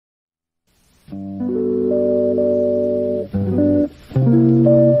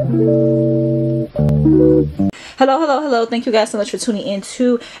Hello. Thank you guys so much for tuning in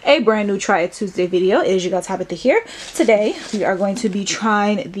to a brand new Try It Tuesday video. It is your girl Tabitha here. Today we are going to be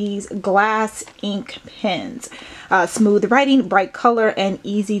trying these glass ink pens. Smooth writing, bright color, and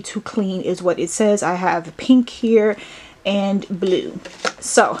easy to clean is what it says. I have pink here and blue.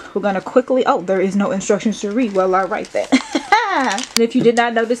 So we're going to quickly, oh, there is no instructions to read. Well, I'll write that. And if you did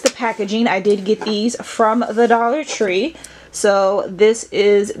not notice the packaging, I did get these from the Dollar Tree. So this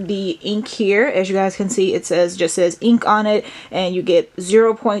is the ink here. As you guys can see, it just says ink on it, and you get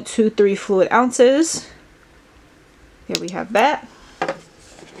 0.23 fluid ounces. Here we have that.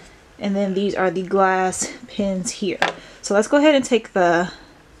 And then these are the glass pens here. So let's go ahead and take the,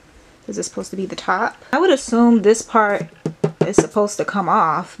 is this supposed to be the top? I would assume this part is supposed to come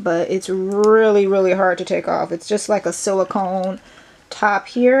off, but it's really hard to take off. It's just like a silicone top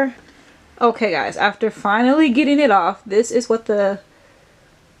here. Okay guys, after finally getting it off, this is what it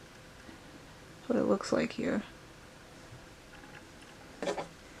looks like here.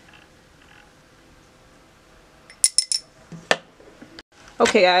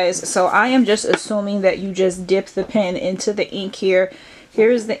 Okay guys, so I am just assuming that you just dip the pen into the ink here.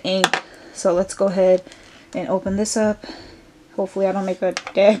 Here's the ink. So let's go ahead and open this up. Hopefully I don't make a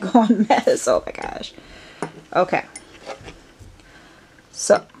daggone mess. Oh my gosh. Okay.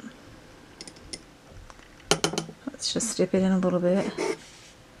 So let's just dip it in a little bit.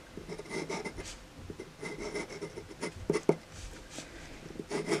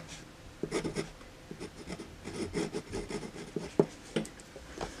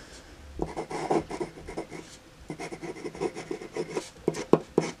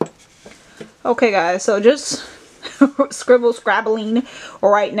 Okay guys, so just scrabbling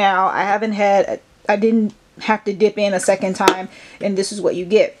right now. I didn't have to dip in a second time, and this is what you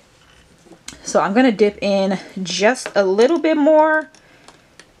get. So I'm going to dip in just a little bit more.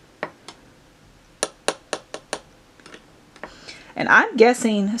 And I'm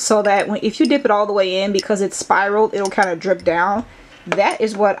guessing so that if you dip it all the way in, because it's spiraled, it'll kind of drip down. That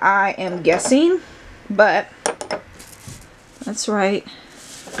is what I am guessing. But that's right.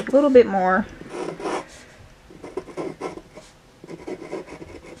 A little bit more.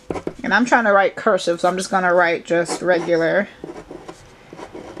 And I'm trying to write cursive, so I'm just going to write just regular.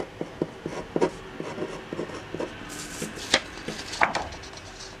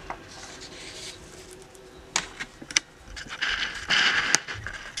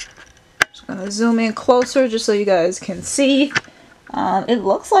 Zoom in closer just so you guys can see. It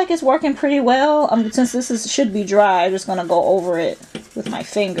looks like it's working pretty well. Since this should be dry, I'm just gonna go over it with my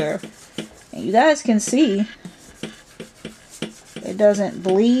finger, and you guys can see it doesn't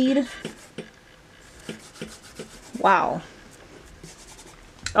bleed. Wow.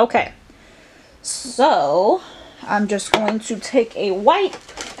 Okay, so I'm just going to take a wipe.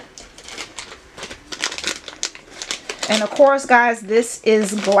 And of course guys, this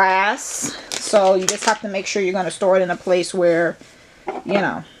is glass, so you just have to make sure you're going to store it in a place where, you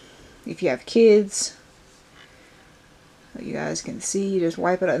know, if you have kids, you guys can see, you just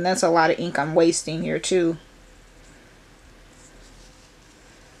wipe it up. And that's a lot of ink I'm wasting here too.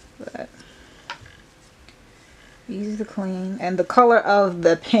 But easy to clean. And the color of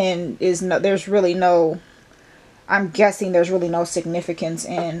the pen is there's really no, I'm guessing there's really no significance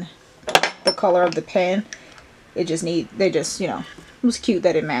in the color of the pen. You know, it was cute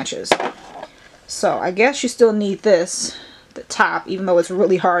that it matches. So I guess you still need the top, even though it's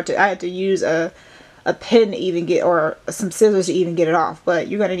really hard to, I had to use a pen to even get, or some scissors to even get it off, but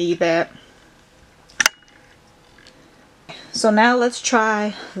you're going to need that. So now let's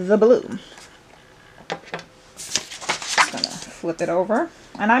try the blue. Just going to flip it over.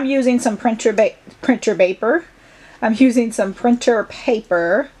 And I'm using some printer paper. I'm using some printer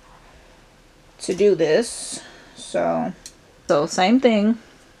paper to do this. So same thing.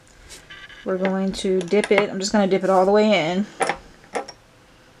 We're going to dip it. I'm just going to dip it all the way in.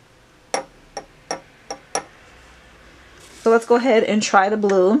 So let's go ahead and try the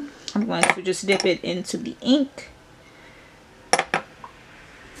blue. I'm going to just dip it into the ink.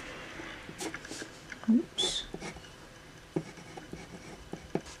 Oops.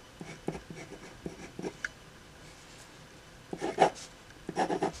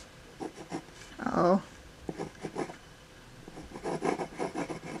 Uh-oh.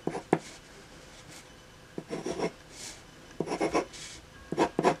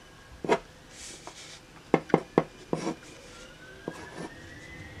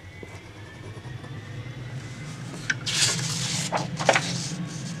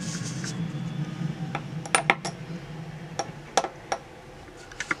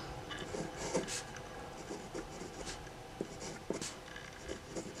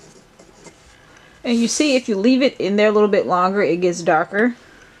 And you see, if you leave it in there a little bit longer, it gets darker.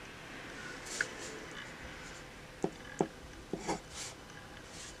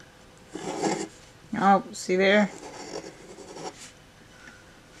 Oh, see there?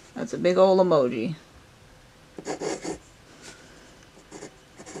 That's a big old emoji.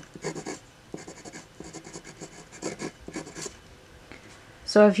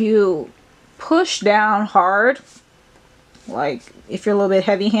 So if you push down hard, like if you're a little bit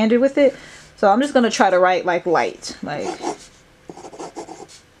heavy-handed with it, so I'm just going to try to write like light. Like,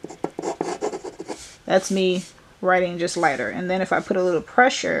 that's me writing just lighter. And then if I put a little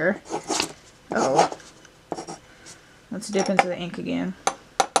pressure, oh, let's dip into the ink again.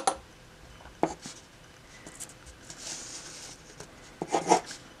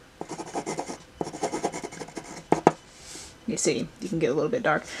 You see, you can get a little bit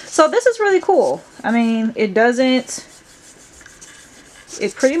dark. So this is really cool. I mean, it doesn't,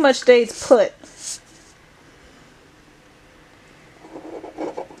 it pretty much stays put.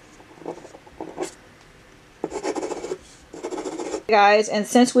 Guys, and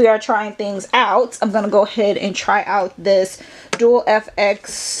since we are trying things out, I'm gonna go ahead and try out this Dual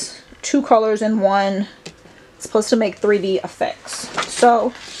FX 2 colors in 1. It's supposed to make 3D effects.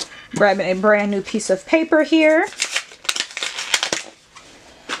 So grabbing a brand new piece of paper here,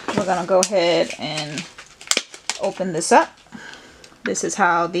 we're gonna go ahead and open this up. This is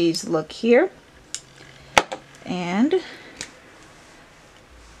how these look here. And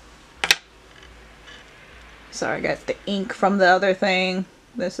sorry, I got the ink from the other thing.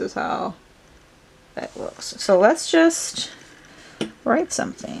 This is how that looks. So let's just write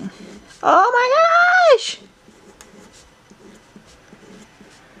something. Oh my gosh!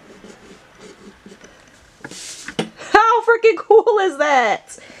 How freaking cool is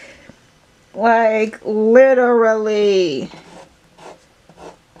that? Like, literally.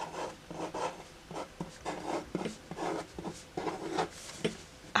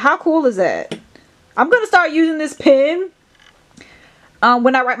 How cool is that? I'm going to start using this pen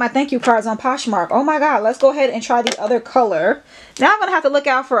when I write my thank you cards on Poshmark. Oh my god, let's go ahead and try the other color. Now I'm going to have to look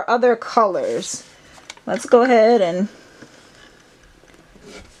out for other colors. Let's go ahead and...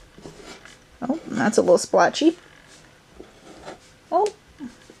 Oh, that's a little splotchy. Oh.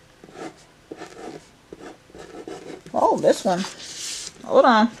 Oh, this one. Hold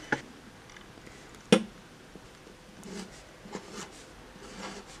on.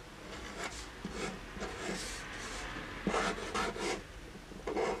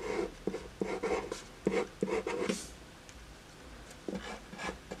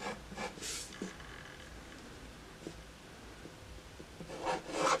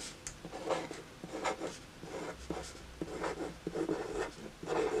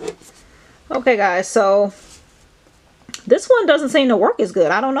 Okay guys, so this one doesn't seem to work as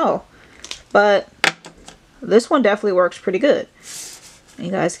good. I don't know, but this one definitely works pretty good.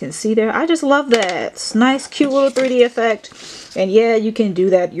 You guys can see there. I just love that. It's nice, cute little 3D effect. And yeah, you can do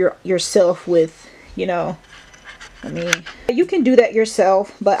that yourself with, you know, I mean, you can do that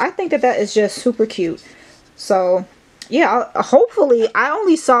yourself, but I think that that is just super cute. So yeah, hopefully, I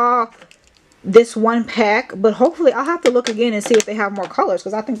only saw this one pack, but hopefully I'll have to look again and see if they have more colors,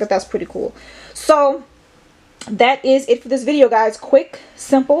 because I think that that's pretty cool. So that is it for this video, guys. Quick,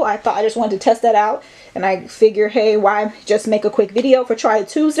 simple. I thought I just wanted to test that out, and I figure, hey, why just make a quick video for Try It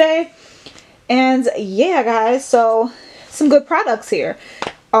Tuesday? And yeah, guys, so some good products here,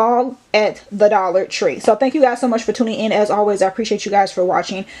 all at the Dollar Tree. So thank you guys so much for tuning in. As always, I appreciate you guys for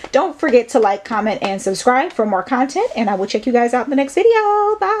watching. Don't forget to like, comment, and subscribe for more content, and I will check you guys out in the next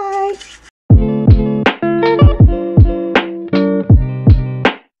video. Bye.